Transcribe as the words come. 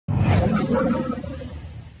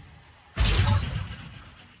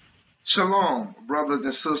Shalom, brothers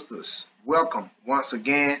and sisters. Welcome once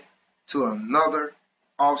again to another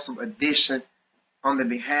awesome edition on the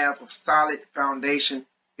behalf of Solid Foundation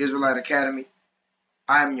Israelite Academy.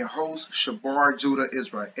 I am your host, Shabar Judah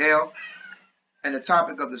Israel, and the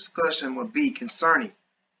topic of discussion will be concerning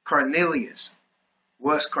Cornelius.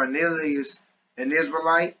 Was Cornelius an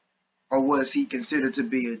Israelite, or was he considered to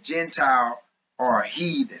be a Gentile or a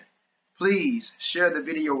heathen? Please share the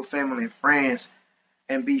video with family and friends,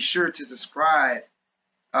 and be sure to subscribe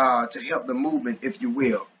to help the movement, if you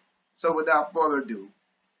will. So without further ado,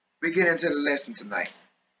 we get into the lesson tonight.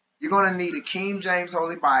 You're going to need a King James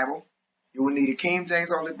Holy Bible. You will need a King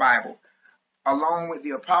James Holy Bible along with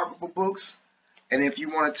the apocryphal books. And if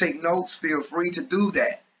you want to take notes, feel free to do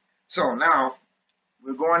that. So now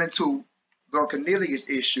we're going into the Cornelius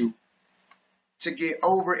issue to get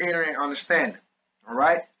over, enter, and understanding. All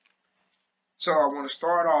right? So I want to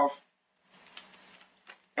start off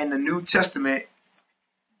in the New Testament,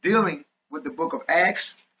 dealing with the book of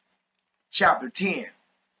Acts, chapter 10.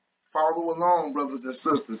 Follow along, brothers and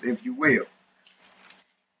sisters, if you will.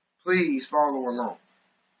 Please follow along.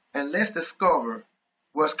 And let's discover,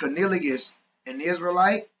 was Cornelius an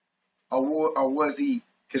Israelite, or was he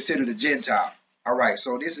considered a Gentile? All right,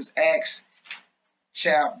 so this is Acts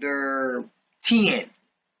chapter 10.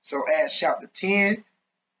 So Acts chapter 10,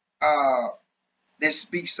 this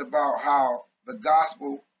speaks about how the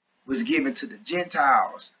gospel was given to the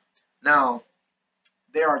Gentiles. Now,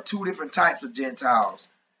 there are two different types of Gentiles.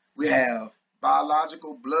 We have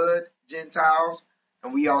biological blood Gentiles,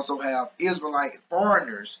 and we also have Israelite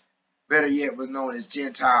foreigners, better yet was known as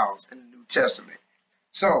Gentiles in the New Testament.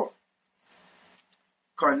 So,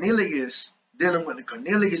 Cornelius, dealing with the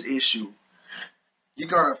Cornelius issue, you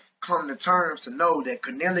got to come to terms to know that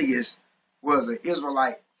Cornelius was an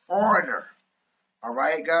Israelite foreigner. All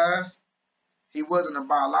right, guys? He wasn't a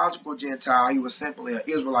biological Gentile. He was simply an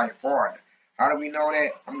Israelite foreigner. How do we know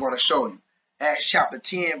that? I'm going to show you. Acts chapter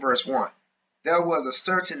 10, verse 1. There was a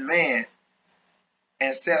certain man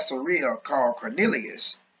in Caesarea called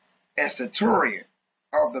Cornelius, a centurion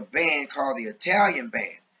of the band called the Italian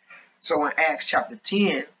band. So in Acts chapter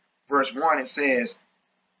 10, verse 1, it says,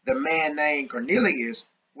 the man named Cornelius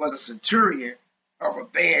was a centurion of a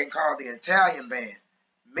band called the Italian band.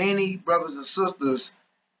 Many brothers and sisters,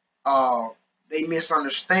 they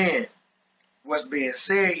misunderstand what's being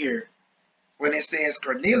said here. When it says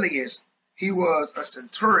Cornelius, he was a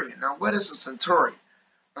centurion. Now, what is a centurion?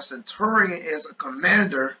 A centurion is a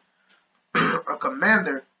commander, a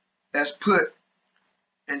commander that's put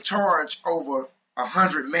in charge over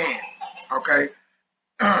 100 men. Okay?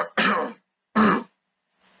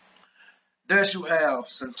 Thus you have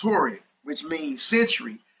centurion, which means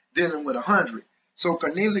century, dealing with 100. So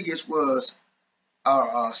Cornelius was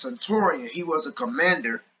a centurion. He was a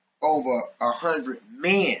commander over 100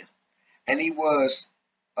 men, and he was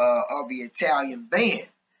of the Italian band.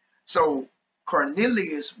 So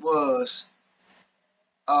Cornelius was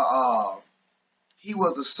he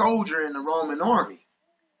was a soldier in the Roman army,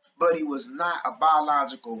 but he was not a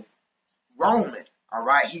biological Roman. All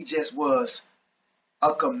right, he just was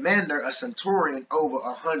a commander, a centurion over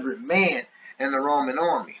 100 men in the Roman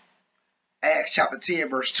army. Acts chapter 10,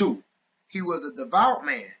 verse 2. He was a devout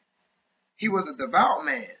man. He was a devout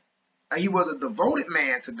man. And he was a devoted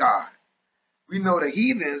man to God. We know the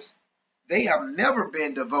heathens, they have never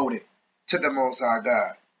been devoted to the Most High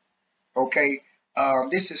God. Okay?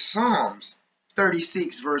 This is Psalms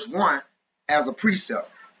 36, verse 1 as a precept.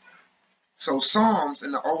 So Psalms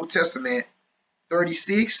in the Old Testament,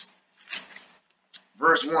 36,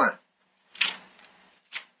 verse 1.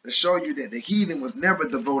 To show you that the heathen was never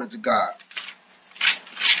devoted to God.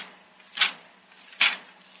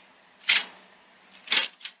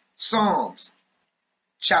 Psalms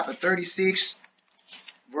chapter 36,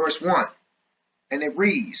 verse 1. And it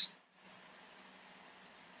reads,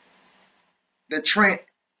 the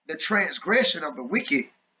transgression of the wicked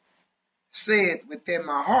said within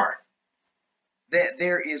my heart, that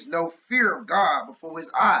there is no fear of God before his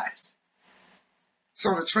eyes.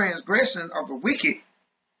 So the transgression of the wicked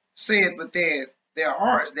said within their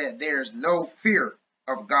hearts that there's no fear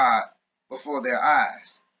of God before their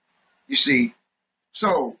eyes. You see,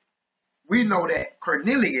 so we know that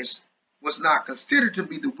Cornelius was not considered to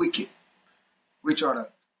be the wicked, which are the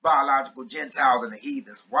biological Gentiles and the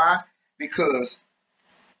heathens. Why? Because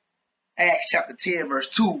Acts chapter 10, verse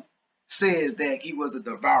 2 says that he was a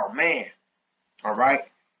devout man. All right.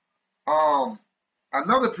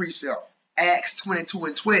 Another precept, Acts 22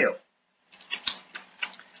 and 12.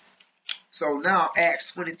 So now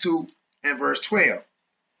Acts 22 and verse 12.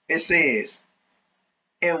 it says,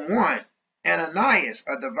 and one, Ananias,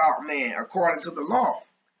 a devout man, according to the law.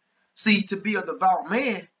 See, to be a devout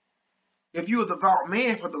man, if you're a devout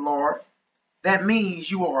man for the Lord, that means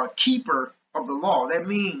you are a keeper of the law. That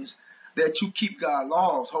means that you keep God's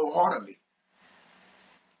laws wholeheartedly.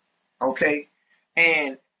 Okay?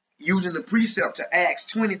 And using the precept to Acts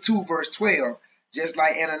 22, verse 12, just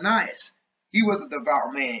like Ananias, he was a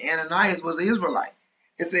devout man. Ananias was an Israelite.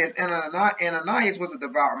 It says, Ananias was a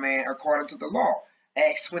devout man according to the law.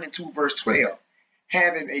 Acts 22, verse 12,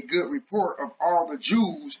 having a good report of all the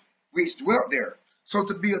Jews which dwelt there. So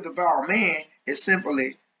to be a devout man is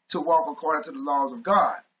simply to walk according to the laws of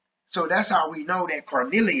God. So that's how we know that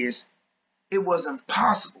Cornelius, it was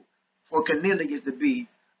impossible for Cornelius to be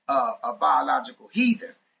a biological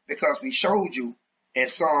heathen, because we showed you in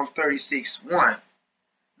Psalms 36:1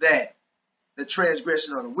 that the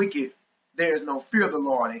transgression of the wicked, there is no fear of the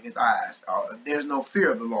Lord in his eyes. There's no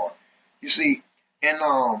fear of the Lord. You see,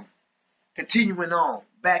 and continuing on,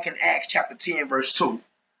 back in Acts chapter 10, verse 2,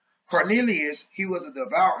 Cornelius, he was a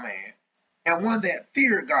devout man and one that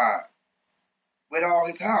feared God with all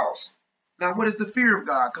his house. Now, what is the fear of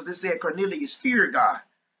God? Because it said Cornelius feared God.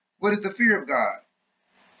 What is the fear of God?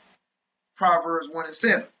 Proverbs 1 and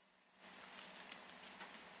 7.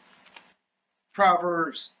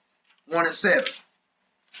 Proverbs 1 and 7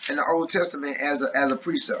 in the Old Testament as a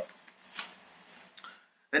precept.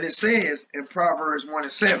 And it says in Proverbs 1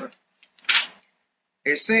 and 7,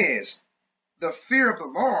 it says, the fear of the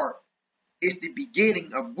Lord is the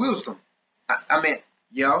beginning of wisdom.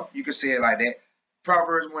 You can say it like that.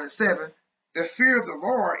 Proverbs 1 and 7, the fear of the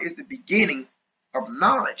Lord is the beginning of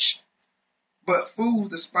knowledge, but fools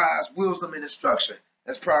despise wisdom and instruction.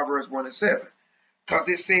 That's Proverbs 1 and 7. Because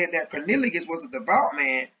it said that Cornelius was a devout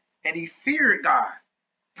man and he feared God.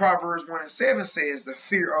 Proverbs 1 and 7 says the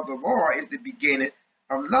fear of the Lord is the beginning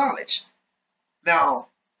of knowledge. Now,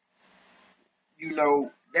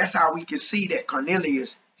 that's how we can see that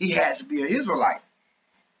Cornelius, he has to be an Israelite.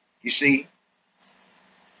 You see,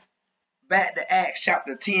 back to Acts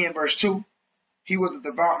chapter 10, verse 2, he was a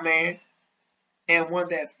devout man and one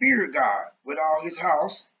that feared God with all his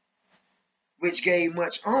house, which gave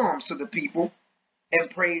much alms to the people and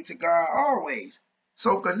prayed to God always.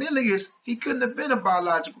 So Cornelius, he couldn't have been a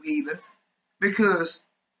biological heathen, because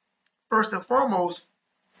first and foremost,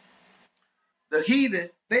 the heathen,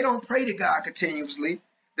 they don't pray to God continuously.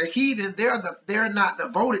 The heathen, they're not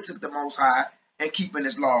devoted to the Most High and keeping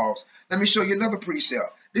his laws. Let me show you another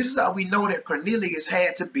precept. This is how we know that Cornelius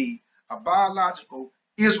had to be a biological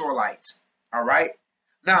Israelite. All right.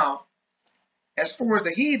 Now, as far as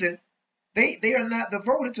the heathen, they are not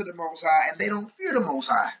devoted to the Most High and they don't fear the Most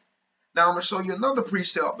High. Now, I'm going to show you another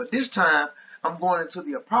precept, but this time I'm going into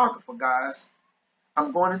the Apocrypha, guys.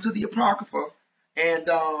 I'm going into the Apocrypha, and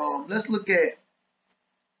let's look at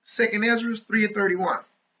 2 Ezra 3 and 31.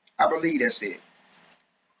 I believe that's it.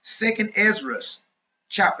 2 Ezra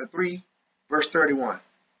chapter 3, verse 31.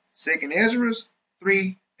 2 Ezra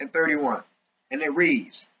 3 and 31. And it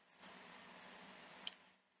reads,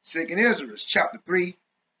 2 Ezra chapter 3,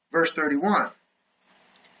 verse 31.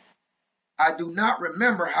 I do not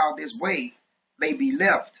remember how this way may be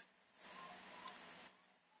left.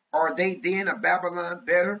 Are they then of Babylon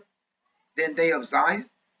better than they of Zion?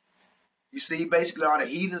 You see, basically, are the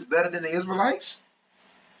heathens better than the Israelites?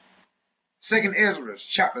 2 Ezra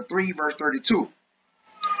chapter 3, verse 32.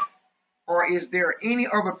 Or is there any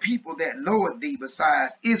other people that knoweth thee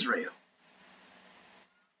besides Israel?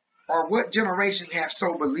 Or what generation hath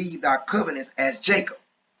so believed thy covenants as Jacob?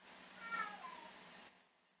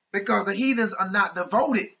 Because the heathens are not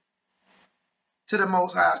devoted to the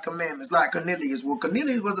Most High's commandments like Cornelius. Well,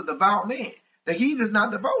 Cornelius was a devout man. The heathen is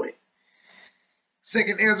not devoted. 2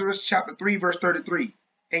 Ezra chapter 3, verse 33.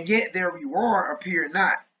 And yet their reward appear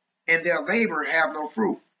not, and their labor have no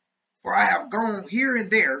fruit. For I have gone here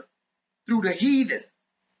and there through the heathen,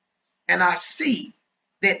 and I see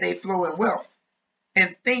that they flow in wealth,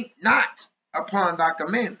 and think not upon thy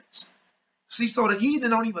commandments. See, so the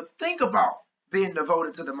heathen don't even think about being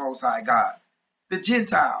devoted to the Most High God. The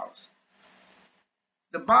Gentiles,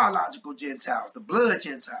 the biological Gentiles, the blood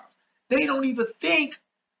Gentiles, they don't even think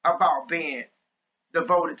about being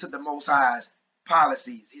devoted to the Most High's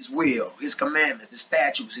policies, his will, his commandments, his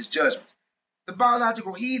statutes, his judgments. The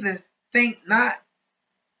biological heathen think not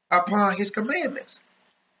upon his commandments.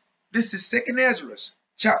 This is 2 Ezra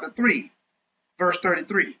chapter 3, verse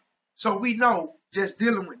 33. So we know, just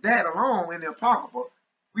dealing with that alone in the Apocrypha,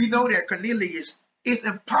 we know that Cornelius, it's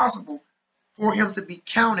impossible for him to be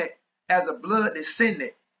counted as a blood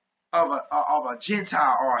descendant of a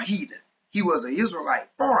Gentile or a heathen. He was an Israelite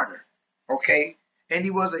foreigner, okay? and he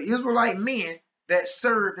was an Israelite man that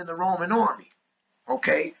served in the Roman army.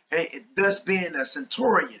 Okay, and thus being a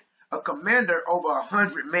centurion, a commander over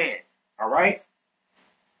 100 men. All right,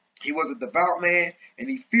 he was a devout man, and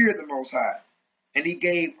he feared the Most High, and he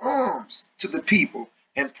gave alms to the people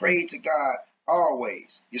and prayed to God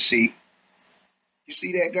always. You see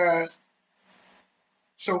that, guys?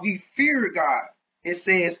 So he feared God. It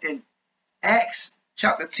says in Acts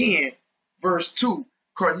chapter 10, verse 2,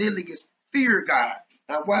 Cornelius feared God.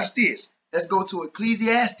 Now watch this. Let's go to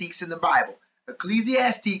Ecclesiastes in the Bible.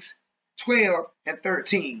 Ecclesiastes 12 and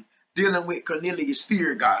 13, dealing with Cornelius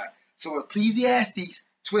feared God. So Ecclesiastes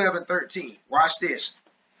 12 and 13. Watch this.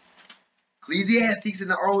 Ecclesiastes in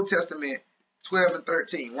the Old Testament 12 and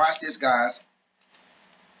 13. Watch this, guys.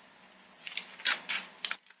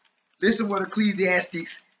 Listen what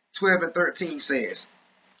Ecclesiastes 12 and 13 says.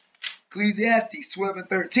 Ecclesiastes 12 and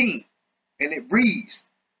 13. And it reads,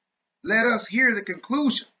 "Let us hear the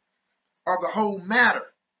conclusion of the whole matter.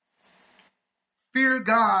 Fear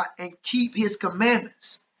God and keep his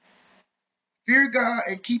commandments. Fear God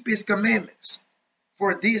and keep his commandments,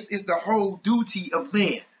 for this is the whole duty of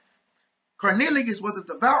man." Cornelius was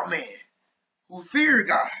a devout man who feared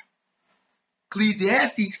God.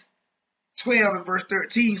 Ecclesiastes 12 and verse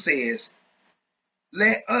 13 says,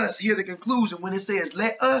 "Let us hear the conclusion." When it says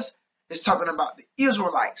 "let us," it's talking about the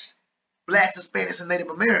Israelites, blacks, Hispanics, and Native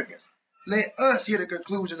Americans. Let us hear the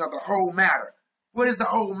conclusion of the whole matter. What is the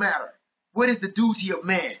whole matter? What is the duty of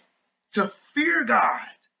man? To fear God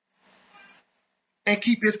and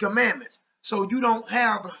keep his commandments. So you don't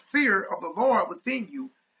have the fear of the Lord within you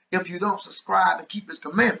if you don't subscribe and keep his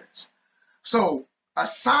commandments. So a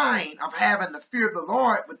sign of having the fear of the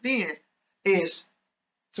Lord within is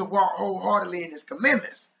to walk wholeheartedly in his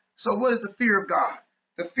commandments. So what is the fear of God?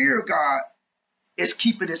 The fear of God is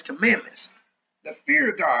keeping his commandments. The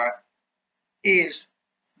fear of God is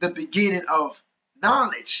the beginning of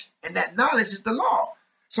knowledge, and that knowledge is the law.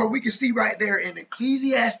 So we can see right there in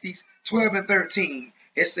Ecclesiastes 12 and 13,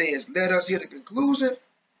 it says, "Let us hear the conclusion.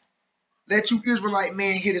 Let you Israelite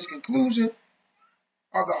men hear this conclusion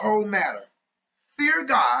of the whole matter. Fear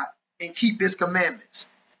God and keep his commandments."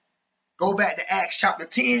 Go back to Acts chapter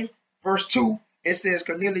 10, verse 2. It says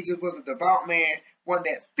Cornelius was a devout man, one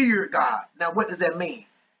that feared God. Now, what does that mean?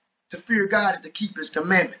 To fear God is to keep his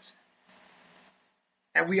commandments.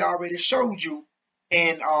 And we already showed you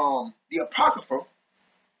in the Apocrypha,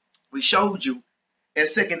 we showed you in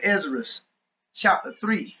 2nd Ezra chapter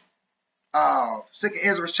 3, 2nd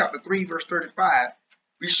Ezra chapter 3, verse 35,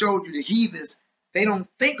 we showed you the heathens, they don't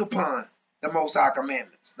think upon the Most High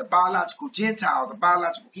commandments. The biological Gentiles, the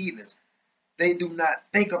biological heathens, they do not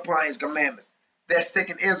think upon his commandments. That's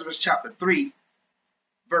 2nd Ezra chapter 3,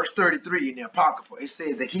 verse 33 in the Apocrypha. It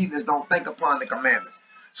says the heathens don't think upon the commandments.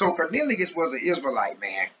 So Cornelius was an Israelite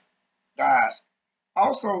man, guys.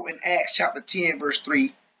 Also in Acts chapter 10, verse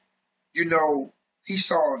 3, he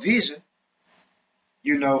saw a vision,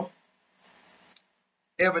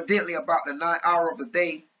 evidently about the 9th hour of the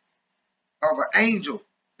day, of an angel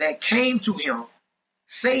that came to him,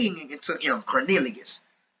 saying unto him, Cornelius.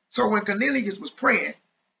 So when Cornelius was praying,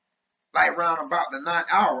 like round about the 9th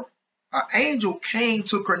hour, an angel came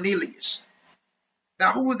to Cornelius.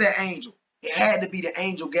 Now, who was that angel? It had to be the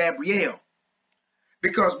angel Gabriel.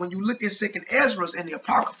 Because when you look at 2nd Ezra in the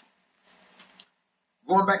Apocrypha,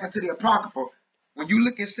 going back into the Apocrypha, when you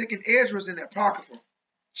look at 2nd Ezra in the Apocrypha,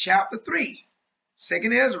 chapter 3,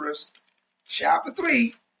 2nd Ezra, chapter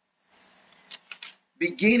 3,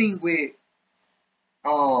 beginning with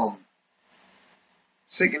 2nd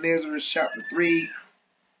Ezra chapter 3,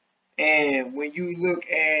 and when you look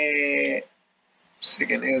at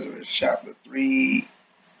 2nd Ezra chapter 3,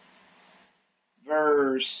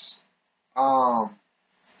 verse, let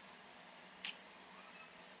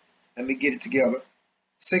me get it together.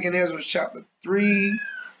 2nd Ezra chapter 3,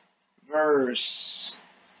 verse,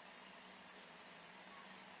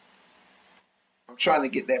 I'm trying to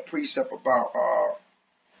get that precept about,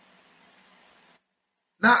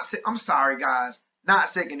 I'm sorry, guys, not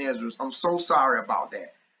 2nd Ezra. I'm so sorry about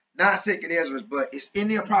that. Not 2nd Ezra, but it's in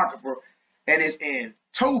the Apocrypha, and it's in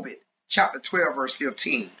Tobit, chapter 12, verse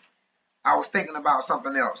 15. I was thinking about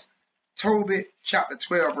something else. Tobit, chapter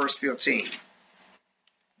 12, verse 15.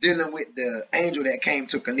 Dealing with the angel that came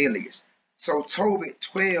to Cornelius. So Tobit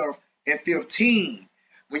 12 and 15.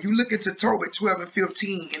 When you look into Tobit 12 and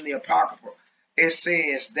 15 in the Apocrypha, it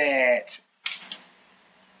says that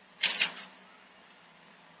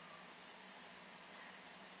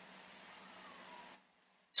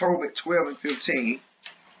Tobit 12 and 15.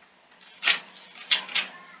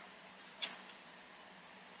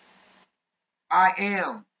 I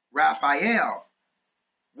am Raphael,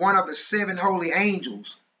 one of the 7 holy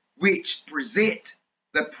angels, which present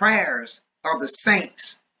the prayers of the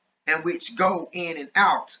saints and which go in and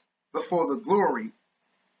out before the glory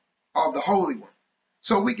of the Holy One.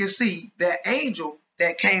 So we can see that angel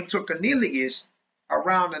that came to Cornelius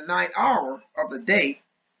around the 9th hour of the day,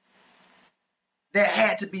 that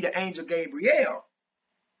had to be the angel Gabriel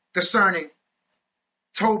concerning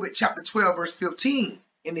Tobit chapter 12 verse 15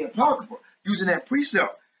 in the Apocrypha, using that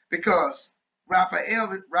precept, because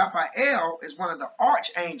Raphael is one of the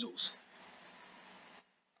archangels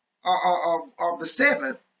of the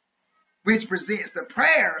 7, which presents the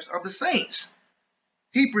prayers of the saints.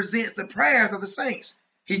 He presents the prayers of the saints.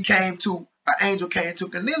 An angel came to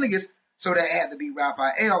Cornelius, so that had to be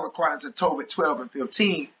Raphael according to Tobit 12 and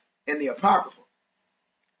 15 in the Apocrypha.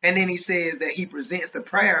 And then he says that he presents the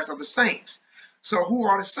prayers of the saints. So who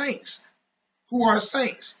are the saints? Who are the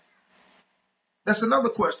saints? That's another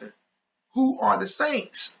question. Who are the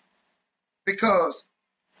saints? Because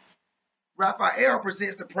Raphael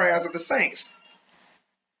presents the prayers of the saints.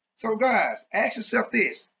 So guys, ask yourself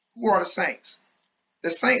this. Who are the saints? The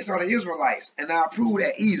saints are the Israelites, and I'll prove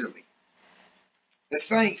that easily. The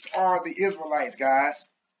saints are the Israelites, guys.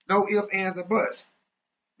 No ifs, ands, or buts.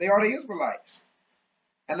 They are the Israelites.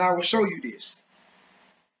 And I will show you this.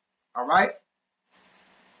 All right?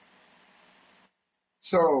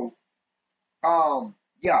 So,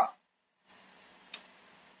 yeah.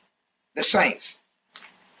 The saints.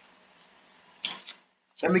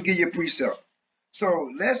 Let me give you a precept. So,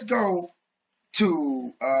 let's go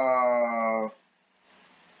to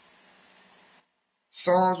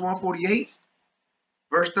Psalms 148,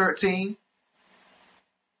 verse 13.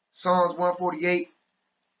 Psalms 148,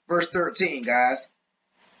 verse 13, guys.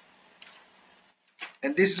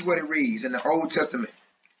 And this is what it reads in the Old Testament.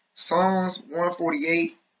 Psalms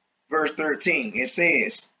 148, verse 13. It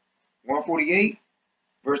says, 148,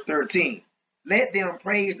 verse 13. Let them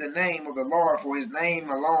praise the name of the Lord, for his name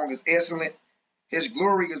alone is excellent. His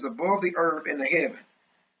glory is above the earth and the heaven.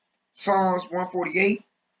 Psalms 148,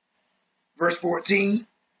 verse 14.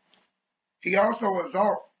 He also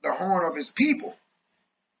exalts the horn of his people,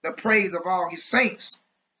 the praise of all his saints,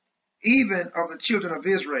 even of the children of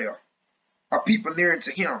Israel, a people near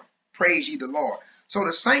to him. Praise ye the Lord. So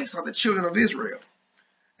the saints are the children of Israel.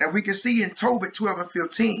 And we can see in Tobit 12 and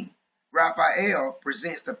 15, Raphael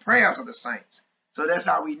presents the prayers of the saints. So that's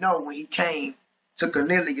how we know when he came to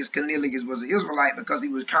Cornelius, Cornelius was an Israelite because he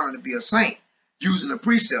was counted to be a saint, using the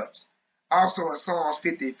precepts. Also in Psalms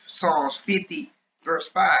 50, verse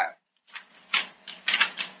 5.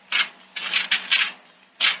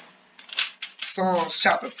 Psalms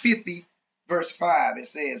chapter 50, verse 5, it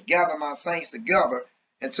says, gather my saints together,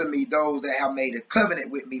 and to me those that have made a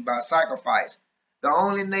covenant with me by sacrifice. The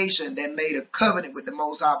only nation that made a covenant with the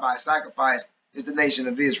Most High by sacrifice is the nation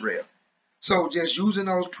of Israel. So just using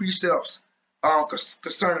those precepts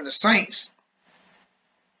concerning the saints,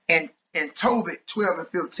 and in Tobit 12 and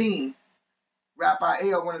 15,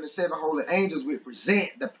 Raphael, one of the 7 holy angels, would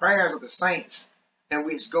present the prayers of the saints, and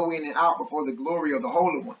which go in and out before the glory of the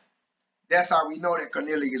Holy One. That's how we know that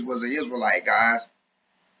Cornelius was an Israelite, guys.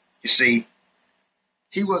 You see,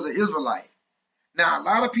 he was an Israelite. Now, a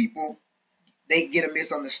lot of people, they get a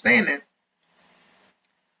misunderstanding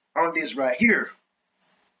on this right here.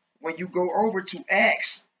 When you go over to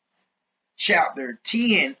Acts chapter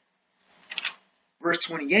 10, verse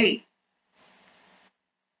 28,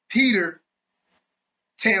 Peter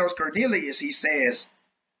tells Cornelius, he says,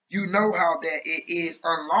 you know how that it is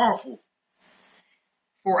unlawful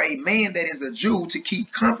for a man that is a Jew to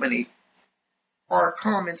keep company or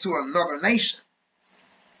come into another nation.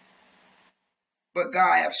 But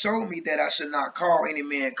God hath shown me that I should not call any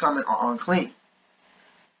man common or unclean.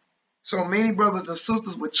 So many brothers and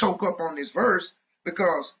sisters would choke up on this verse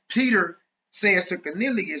because Peter says to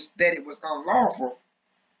Cornelius that it was unlawful.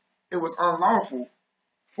 It was unlawful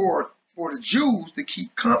for the Jews to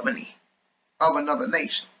keep company of another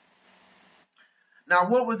nation. Now,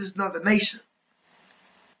 what was this another nation?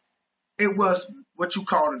 It was what you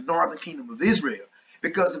call the northern kingdom of Israel.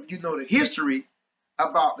 Because if you know the history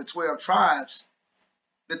about the 12 tribes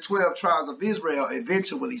of Israel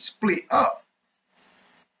eventually split up.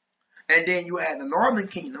 And then you had the northern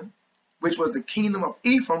kingdom, which was the kingdom of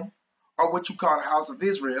Ephraim, or what you call the house of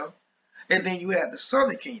Israel. And then you had the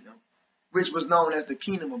southern kingdom, which was known as the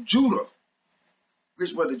kingdom of Judah,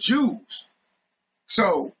 which were the Jews.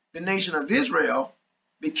 So the nation of Israel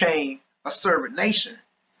became a servant nation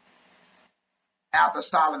after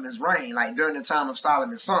Solomon's reign, like during the time of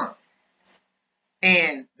Solomon's son.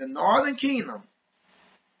 And the northern kingdom,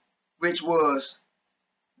 which was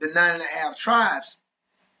the 9.5 tribes,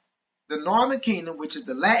 the northern kingdom, which is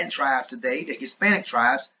the Latin tribes today, the Hispanic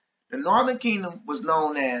tribes, the northern kingdom was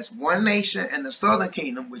known as one nation, and the southern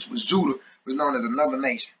kingdom, which was Judah, was known as another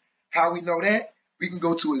nation. How we know that? We can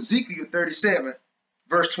go to Ezekiel 37,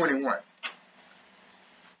 verse 21.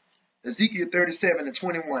 Ezekiel 37 and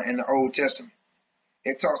 21 in the Old Testament.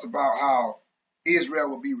 It talks about how Israel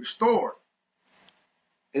will be restored.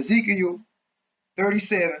 Ezekiel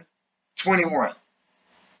 37, 21.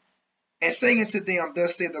 And saying unto them,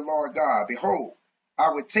 thus saith the Lord God, behold,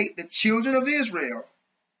 I will take the children of Israel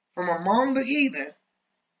from among the heathen,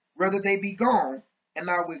 whether they be gone,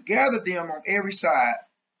 and I will gather them on every side,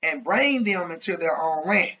 and bring them into their own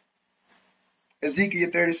land.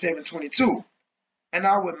 Ezekiel 37, 22. And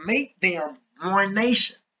I will make them one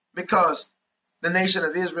nation, because the nation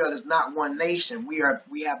of Israel is not one nation. We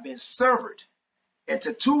have been severed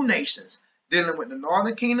into two nations, dealing with the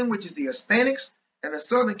northern kingdom, which is the Hispanics, and the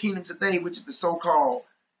southern kingdom today, which is the so-called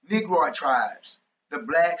Negroid tribes, the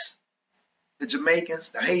blacks, the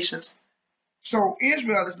Jamaicans, the Haitians. So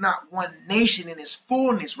Israel is not one nation in its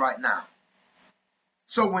fullness right now.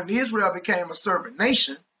 So when Israel became a servant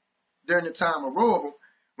nation during the time of Rehoboam,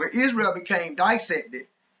 when Israel became dissected,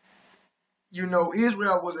 you know,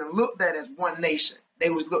 Israel wasn't looked at as one nation.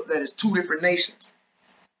 They was looked at as two different nations.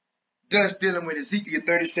 Thus dealing with Ezekiel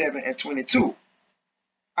 37 and 22.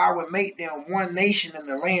 I will make them one nation in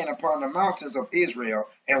the land upon the mountains of Israel,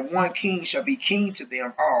 and one king shall be king to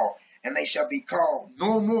them all, and they shall be called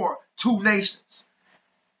no more two nations.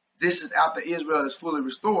 This is after Israel is fully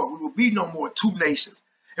restored. We will be no more two nations.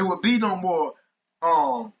 It will be no more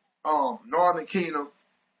northern kingdom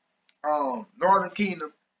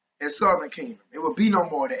and southern kingdom. It will be no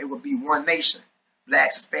more that. It will be one nation.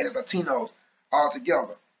 Blacks, Hispanics, Latinos all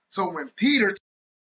together. So when Peter